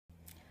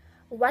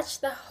Watch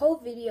the whole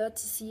video to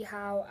see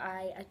how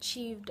I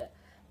achieved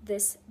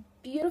this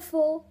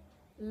beautiful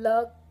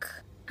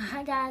look.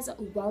 Hi guys,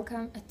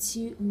 welcome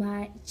to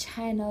my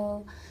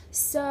channel.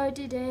 So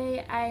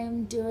today I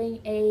am doing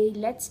a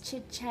let's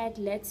chit chat,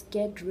 let's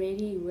get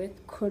ready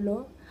with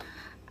Kholo.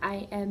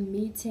 I am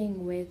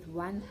meeting with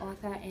one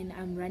author and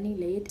I'm running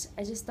late.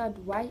 I just thought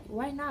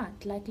why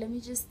not, like, let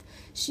me just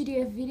shoot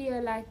you a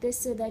video like this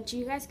so that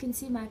you guys can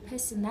see my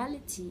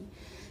personality.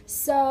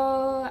 So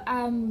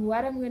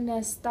what I'm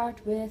gonna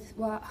start with,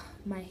 well,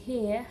 my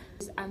hair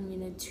is I'm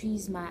gonna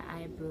tweeze my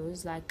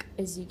eyebrows, like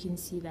as you can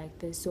see, like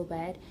they're so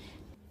bad.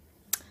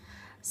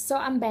 So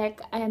I'm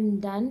back. I am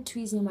done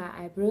tweezing my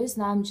eyebrows.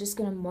 Now I'm just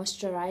gonna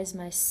moisturize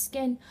my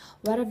skin.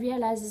 What I've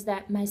realized is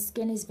that my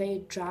skin is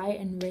very dry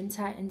in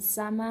winter and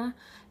summer.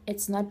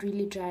 It's not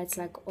really dry, it's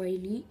like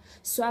oily.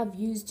 So I've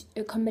used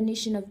a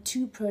combination of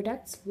two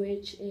products,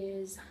 which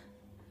is,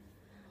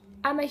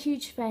 I'm a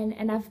huge fan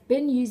and I've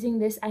been using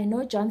this. I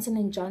know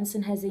Johnson &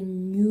 Johnson has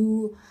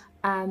new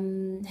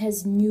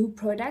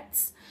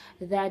products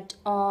that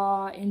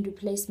are in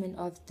replacement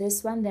of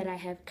this one that I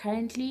have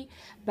currently,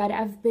 but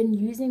I've been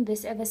using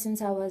this ever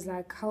since I was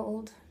like, how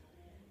old?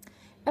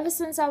 Ever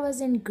since I was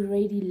in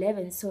grade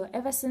 11. So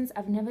ever since,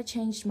 I've never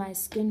changed my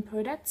skin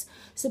products.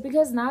 So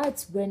because now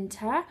it's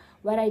winter,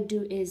 what I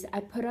do is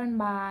I put on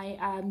my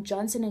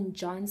Johnson &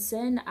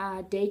 Johnson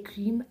day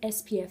cream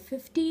SPF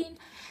 15,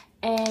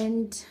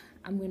 and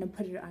I'm gonna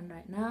put it on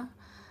right now,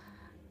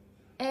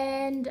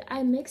 and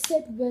I mix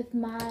it with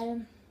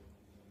my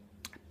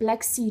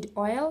black seed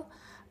oil.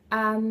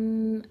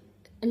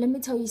 Let me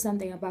tell you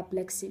something about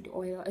black seed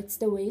oil. It's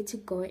the way to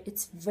go.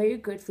 It's very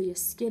good for your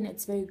skin,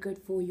 it's very good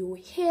for your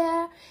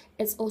hair,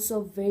 it's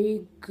also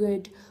very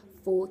good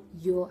for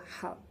your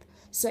health.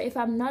 So if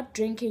I'm not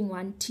drinking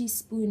 1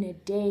 teaspoon a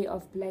day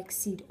of black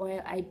seed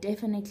oil, I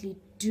definitely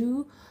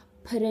do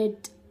put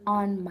it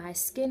on my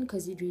skin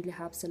because it really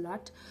helps a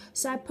lot.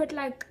 So I put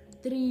like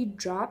 3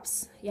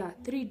 drops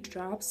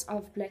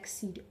of black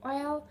seed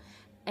oil,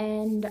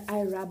 and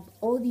I rub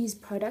all these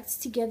products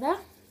together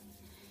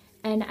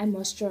and I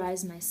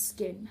moisturize my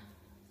skin.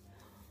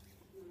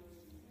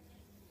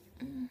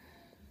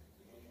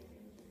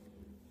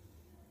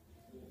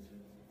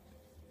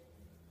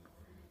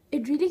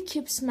 It really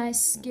keeps my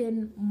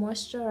skin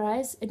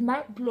moisturized. It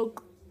might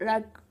look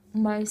like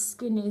my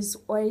skin is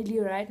oily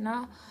right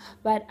now,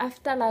 but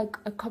after like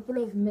a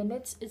couple of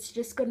minutes it's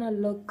just gonna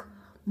look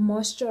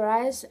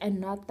moisturized and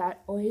not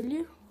that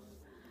oily.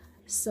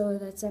 So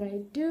that's what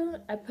I do.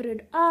 I put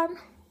it on.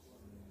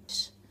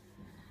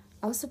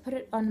 I also put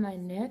it on my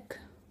neck.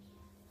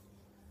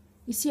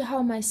 You see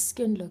how my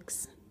skin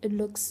looks? It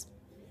looks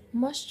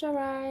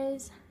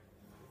moisturized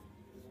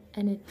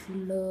and it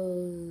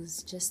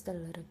glows just a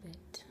little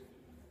bit.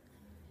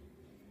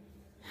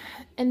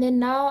 And then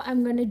now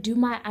I'm gonna do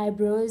my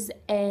eyebrows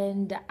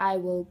and I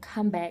will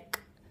come back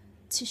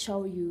to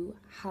show you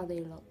how they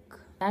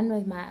look. Done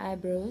with my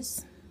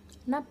eyebrows.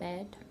 Not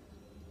bad.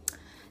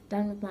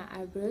 Done with my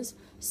eyebrows.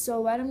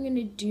 So what I'm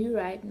gonna do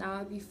right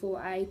now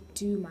before I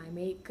do my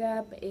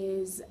makeup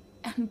is,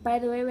 by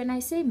the way, when I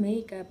say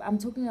makeup, I'm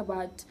talking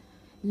about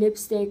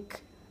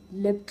lipstick,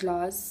 lip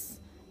gloss,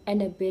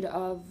 and a bit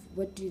of,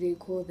 what do they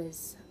call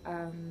this,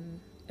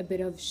 a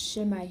bit of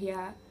shimmer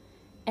here,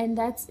 and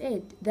that's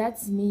it.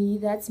 That's me.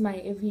 That's my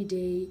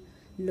everyday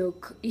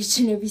look each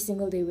and every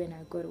single day when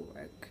I go to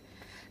work.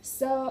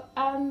 So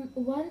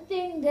one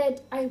thing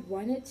that I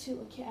wanted to,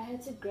 okay, I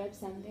had to grab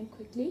something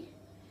quickly.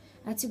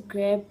 I had to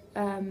grab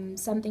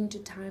something to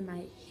tie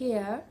my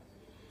hair.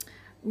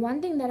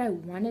 One thing that I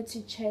wanted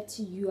to chat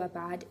to you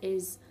about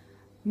is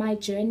my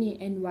journey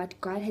and what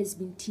God has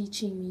been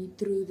teaching me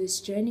through this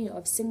journey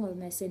of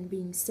singleness and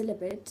being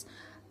celibate.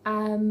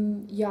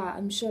 Yeah,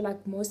 I'm sure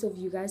like most of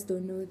you guys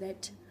don't know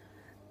that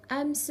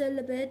I'm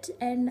celibate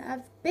and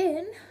I've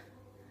been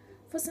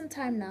for some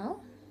time now.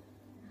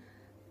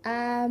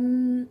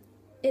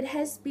 It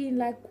has been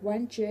like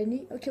one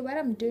journey. Okay, what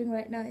I'm doing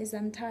right now is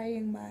I'm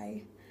tying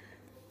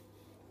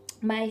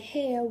my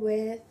hair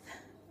with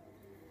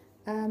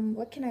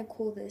what can I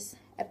call this?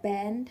 A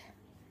band,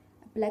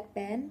 a black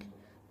band,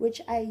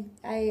 which I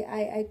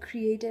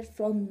created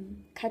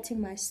from cutting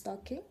my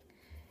stocking.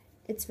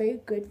 It's very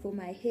good for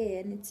my hair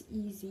and it's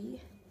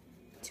easy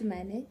to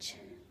manage.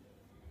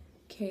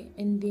 Okay,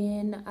 and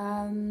then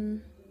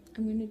I'm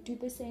gonna do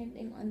the same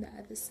thing on the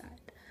other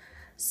side.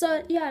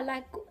 So yeah,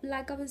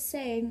 like I was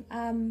saying,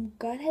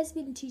 God has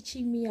been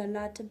teaching me a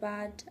lot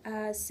about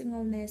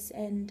singleness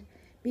and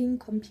being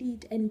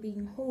complete and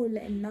being whole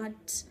and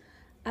not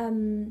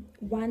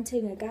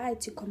wanting a guy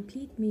to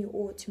complete me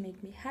or to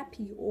make me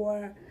happy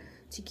or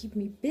to keep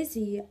me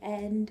busy.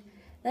 And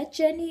that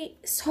journey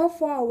so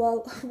far,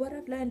 well, what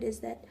I've learned is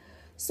that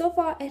so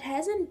far it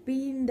hasn't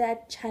been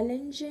that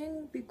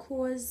challenging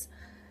because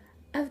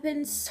I've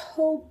been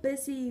so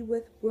busy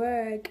with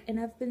work and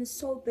I've been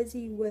so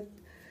busy with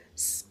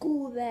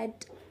school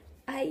that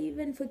I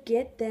even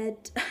forget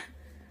that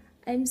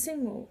I'm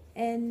single.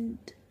 And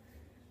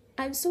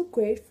I'm so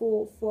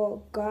grateful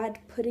for God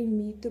putting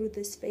me through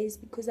this phase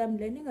because I'm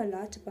learning a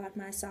lot about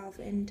myself,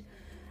 and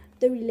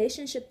the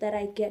relationship that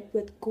I get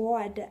with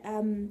God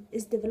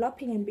is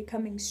developing and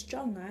becoming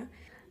stronger,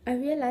 I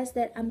realize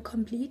that I'm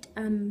complete.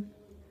 I'm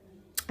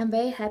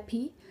very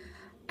happy.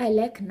 I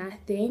lack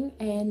nothing,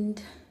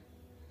 and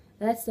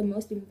that's the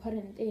most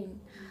important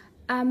thing.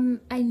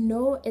 I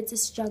know it's a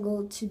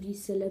struggle to be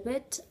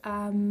celibate.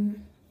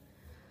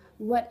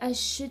 What I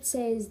should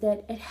say is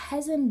that it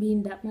hasn't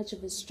been that much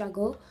of a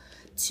struggle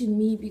to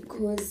me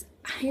because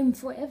I am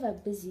forever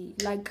busy.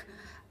 Like,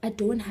 I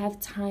don't have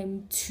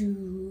time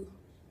to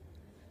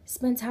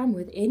spend time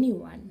with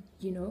anyone,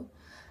 you know.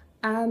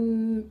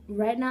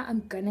 Right now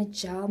I'm gonna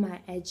gel my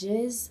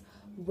edges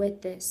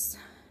with this.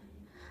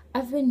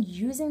 I've been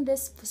using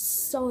this for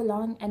so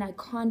long and I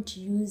can't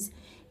use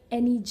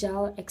any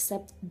gel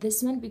except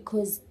this one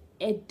because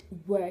it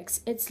works.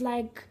 It's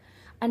like,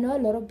 I know a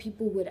lot of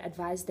people would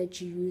advise that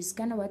you use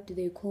kind of, what do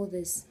they call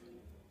this,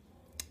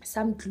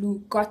 some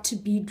glue, got to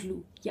be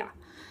glue, yeah.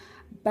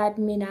 But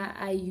Mina,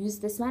 I use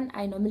this one.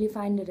 I normally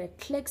find it at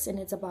Clicks and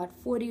it's about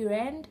 40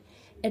 rand.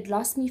 It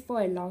lasts me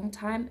for a long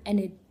time and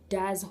it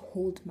does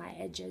hold my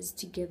edges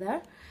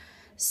together.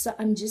 So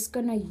I'm just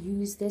gonna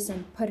use this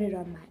and put it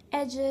on my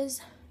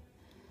edges.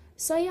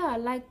 So yeah,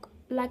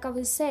 like I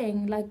was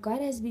saying, like,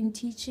 God has been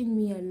teaching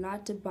me a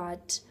lot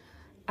about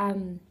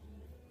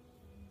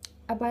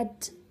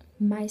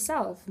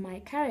myself, my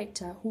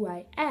character, who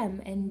I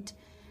am, and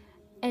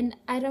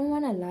I don't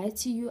want to lie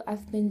to you,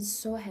 I've been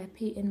so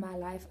happy in my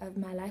life.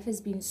 My life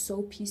has been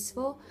so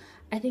peaceful.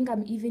 I think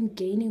I'm even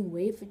gaining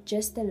weight for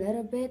just a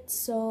little bit.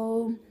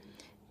 So,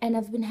 and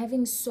I've been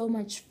having so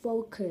much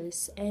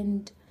focus,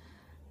 and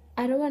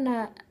I don't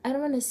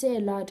wanna say a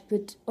lot,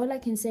 but all I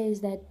can say is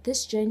that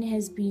this journey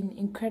has been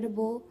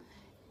incredible.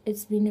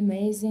 It's been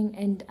amazing,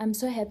 and I'm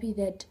so happy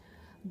that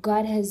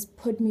God has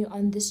put me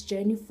on this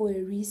journey for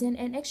a reason.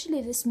 And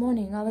actually this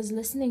morning I was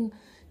listening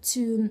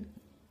to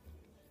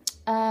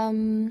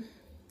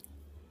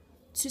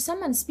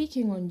someone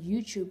speaking on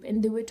YouTube,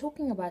 and they were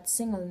talking about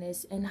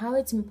singleness and how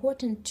it's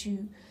important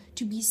to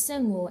be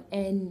single,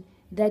 and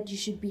that you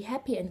should be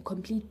happy and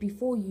complete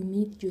before you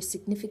meet your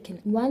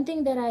significant. One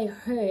thing that I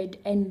heard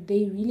and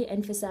they really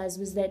emphasized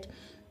was that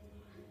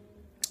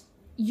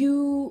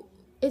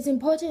it's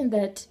important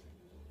that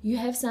you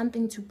have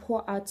something to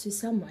pour out to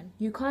someone.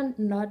 You can't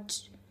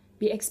not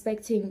be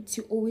expecting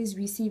to always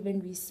receive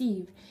and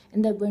receive,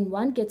 and that when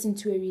one gets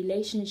into a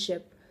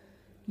relationship,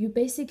 you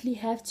basically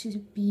have to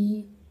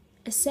be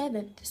a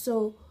servant.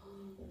 So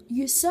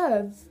you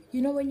serve,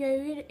 you know, when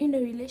you're in a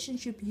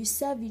relationship, you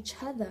serve each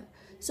other.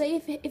 So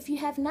if you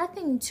have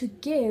nothing to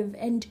give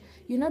and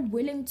you're not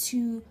willing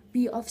to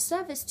be of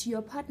service to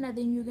your partner,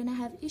 then you're gonna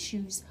have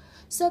issues.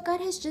 So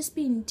God has just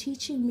been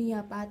teaching me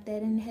about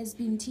that, and has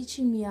been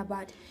teaching me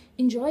about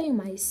enjoying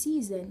my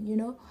season, you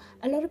know.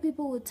 A lot of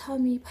people would tell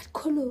me, but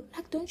Kolo,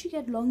 like, don't you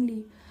get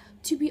lonely?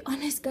 To be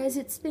honest, guys,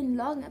 it's been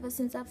long ever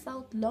since I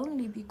felt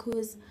lonely,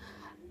 because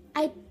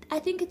I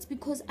think it's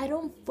because I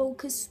don't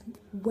focus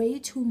way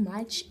too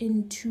much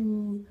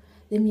into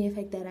the mere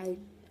fact that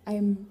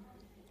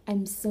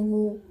I'm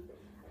single.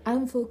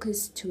 I'm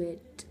focused to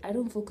it. I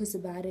don't focus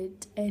about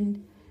it,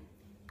 and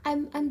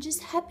I'm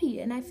just happy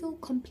and I feel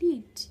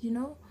complete, you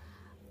know.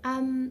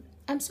 I'm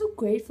so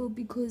grateful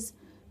because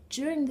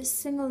during this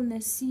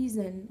singleness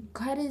season,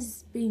 God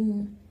has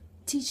been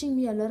teaching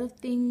me a lot of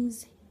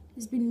things.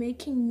 He's been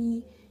making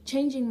me,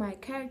 changing my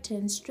character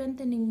and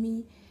strengthening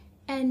me,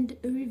 and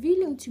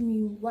revealing to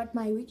me what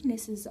my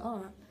weaknesses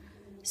are.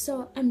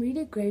 So I'm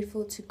really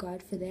grateful to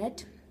God for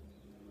that.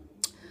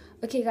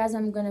 Okay guys,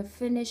 I'm gonna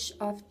finish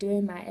off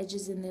doing my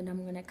edges, and then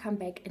I'm gonna come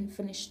back and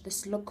finish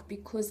this look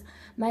because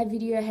my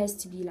video has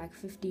to be like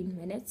 15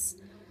 minutes.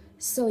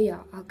 So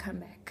yeah, I'll come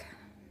back.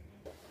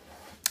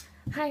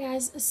 Hi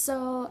guys,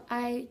 so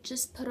I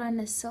just put on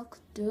a silk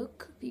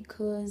duck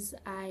because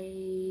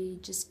I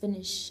just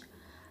finished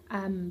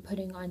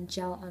putting on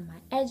gel on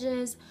my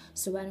edges.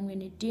 So what I'm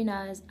gonna do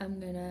now is I'm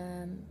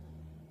gonna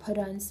put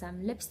on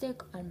some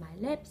lipstick on my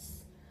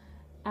lips.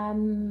 I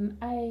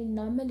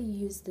normally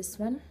use this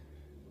one.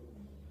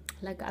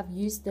 Like, I've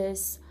used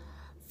this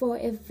for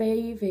a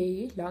very,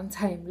 very long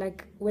time.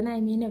 Like, when I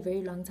mean a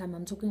very long time,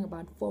 I'm talking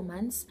about 4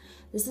 months.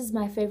 This is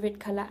my favorite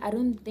color. I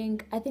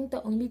think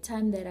the only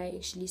time that I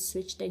actually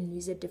switched and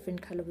used a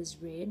different color was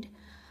red.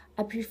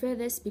 I prefer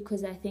this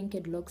because I think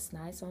it looks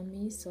nice on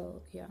me.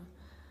 So yeah,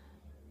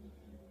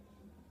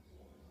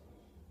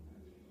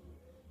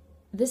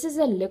 this is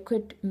a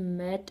liquid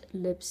matte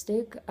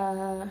lipstick.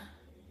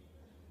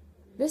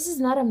 This is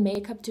not a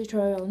makeup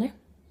tutorial, ne?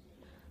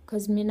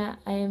 Because Mina,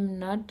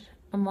 I'm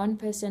one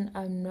person,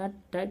 I'm not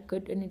that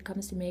good when it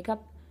comes to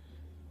makeup,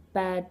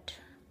 but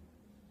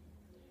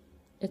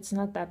it's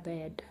not that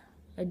bad.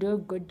 I do a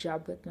good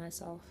job with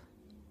myself.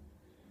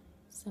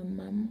 So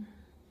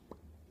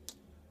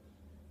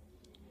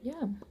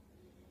yeah,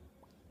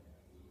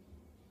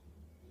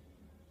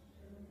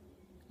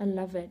 I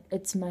love it.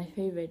 It's my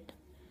favorite.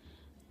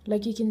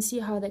 Like, you can see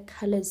how the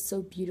color is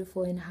so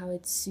beautiful and how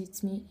it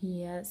suits me.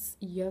 Yes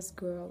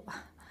girl.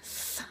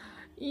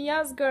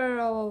 Yes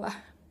girl.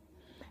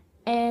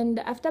 And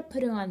after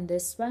putting on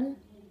this one,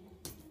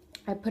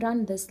 I put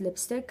on this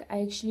lipstick.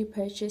 I actually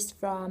purchased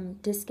from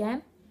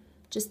Discam,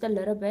 just a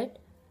little bit.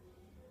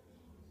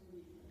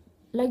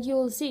 Like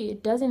you'll see,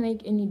 it doesn't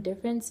make any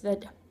difference,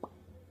 but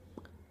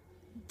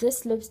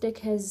this lipstick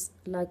has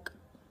like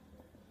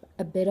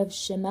a bit of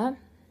shimmer.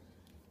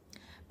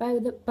 By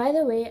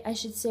the way, I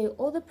should say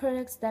all the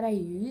products that I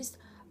used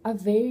are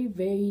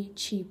very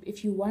cheap.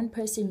 If you one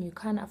person you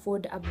can't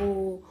afford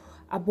abo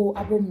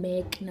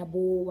make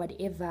nabo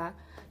whatever,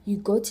 you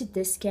go to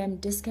Discam.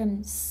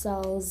 Discam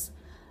sells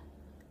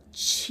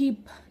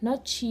cheap,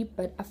 not cheap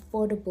but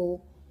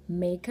affordable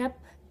makeup,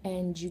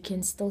 and you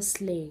can still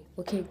slay.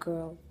 Okay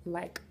girl,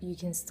 like you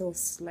can still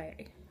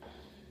slay.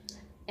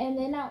 And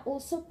then I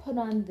also put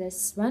on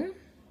this one.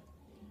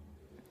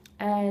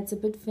 It's a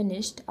bit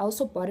finished. I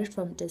also bought it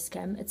from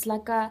Discam. It's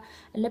like a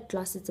lip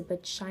gloss. It's a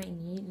bit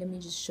shiny. Let me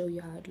just show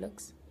you how it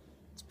looks.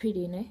 It's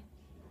pretty, no?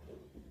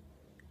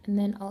 And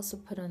then also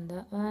put on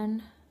that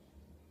one.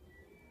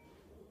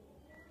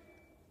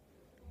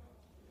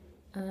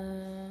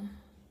 And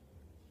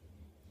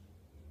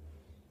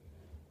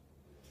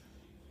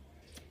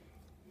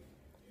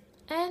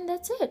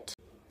that's it.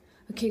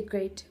 Okay,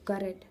 great,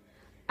 got it.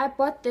 I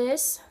bought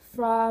this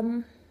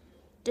from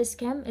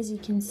Discam, as you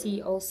can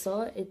see.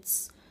 Also,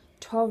 it's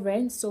 12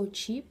 rand, so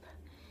cheap,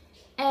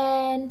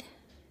 and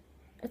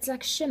it's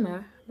like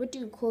shimmer. What do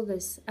you call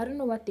this? I don't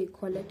know what they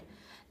call it.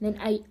 Then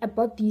I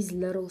bought these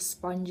little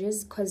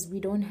sponges because we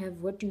don't have,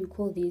 what do you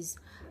call these,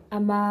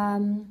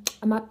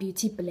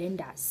 beauty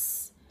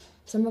blenders.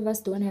 Some of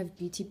us don't have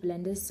beauty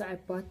blenders, so I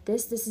bought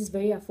this. This is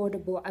very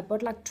affordable. I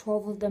bought like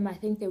 12 of them. I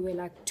think they were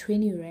like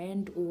 20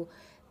 rand or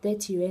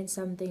 30 rand,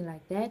 something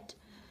like that.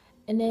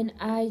 And then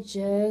I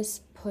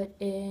just put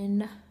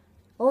in,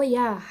 oh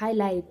yeah,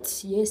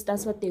 highlight. Yes,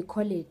 that's what they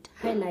call it,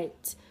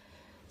 highlight.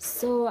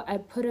 So I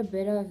put a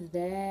bit of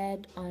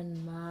that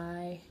on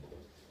my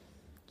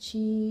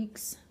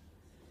cheeks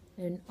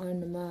and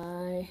on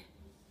my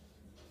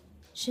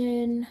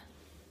chin,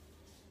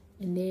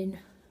 and then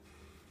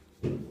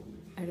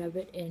I rub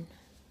it in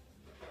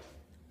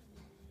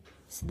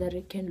so that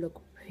it can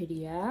look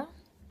prettier.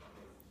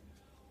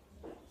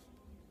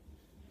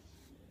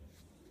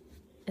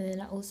 And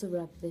then I also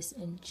rub this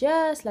in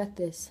just like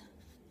this.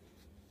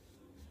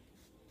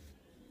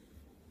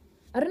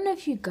 I don't know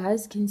if you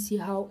guys can see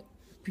how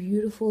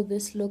beautiful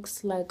this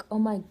looks. Like, oh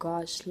my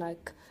gosh,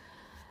 like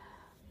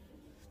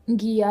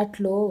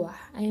ngiyatlowa,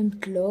 I am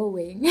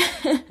glowing.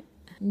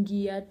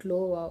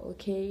 Ngiyatlowa,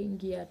 okay,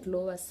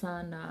 ngiyatlowa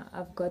sana.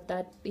 I've got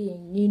that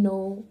thing, you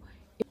know.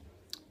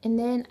 And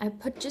then I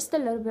put just a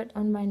little bit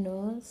on my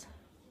nose.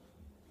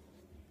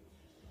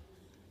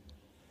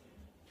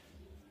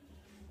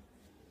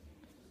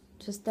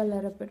 Just a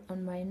little bit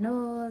on my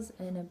nose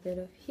and a bit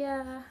of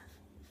here.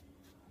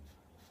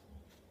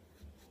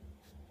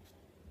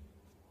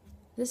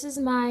 This is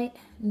my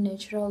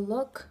natural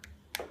look.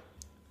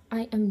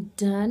 I am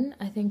done.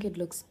 I think it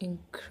looks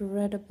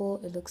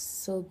incredible. It looks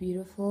so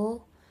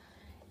beautiful.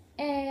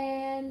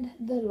 And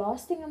the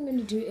last thing I'm going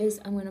to do is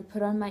I'm going to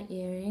put on my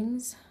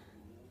earrings.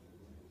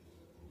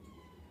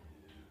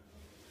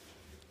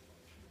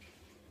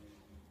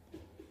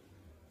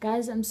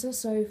 Guys, I'm so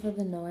sorry for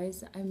the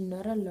noise. I'm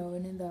not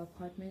alone in the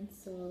apartment,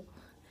 so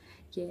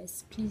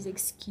yes, please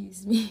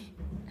excuse me.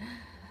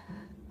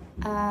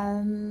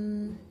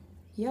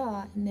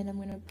 Yeah, and then I'm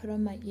gonna put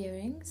on my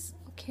earrings.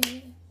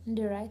 Okay, in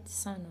the right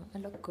sano, I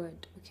look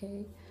good.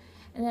 Okay,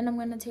 and then I'm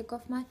gonna take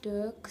off my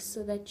dirk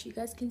so that you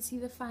guys can see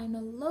the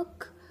final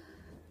look.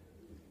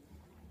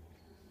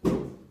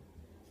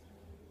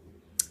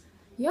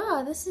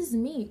 Yeah, this is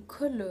me,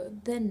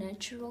 Kulu, the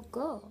natural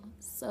girl.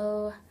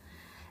 So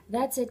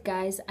that's it,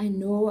 guys. I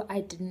know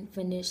I didn't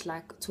finish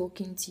like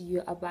talking to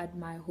you about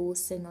my whole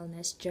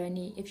singleness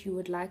journey. If you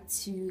would like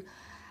to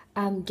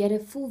get a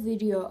full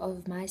video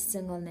of my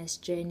singleness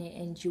journey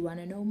and you want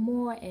to know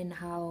more and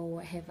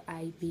how have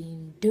I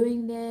been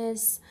doing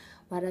this,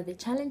 what are the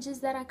challenges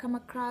that I come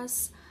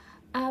across,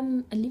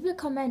 leave a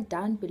comment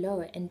down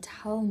below and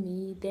tell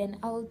me, then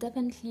I'll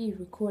definitely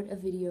record a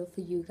video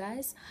for you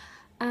guys.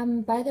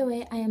 By the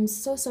way, I am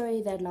so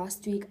sorry that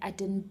last week I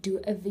didn't do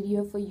a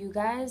video for you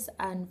guys,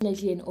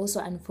 unfortunately, and also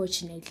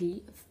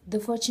unfortunately. The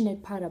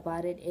fortunate part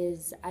about it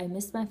is I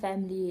missed my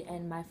family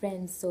and my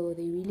friends, so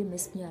they really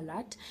missed me a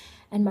lot,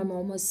 and my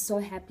mom was so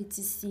happy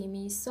to see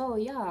me. So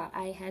yeah,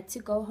 I had to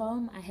go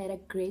home. I had a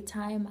great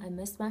time. I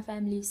missed my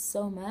family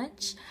so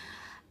much.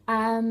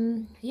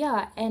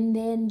 Yeah, and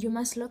then you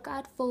must look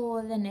out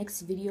for the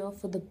next video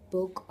for the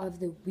book of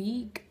the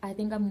week. I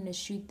think I'm gonna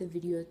shoot the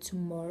video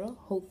tomorrow,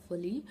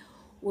 hopefully,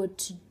 or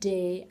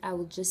today. I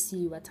will just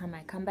see what time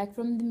I come back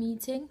from the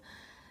meeting.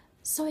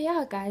 So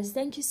yeah, guys,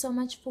 thank you so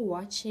much for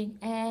watching,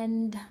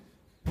 and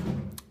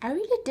I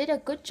really did a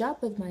good job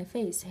with my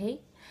face, hey?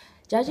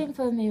 Judging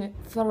from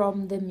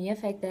the mere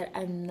fact that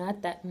I'm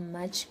not that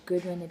much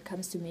good when it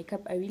comes to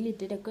makeup, I really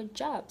did a good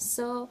job.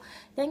 So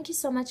thank you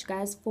so much,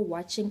 guys, for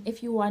watching.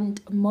 If you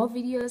want more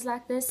videos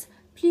like this,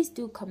 please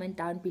do comment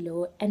down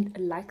below and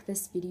like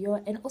this video,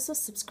 and also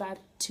subscribe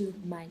to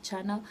my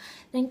channel.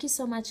 Thank you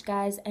so much,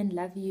 guys, and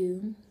love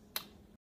you.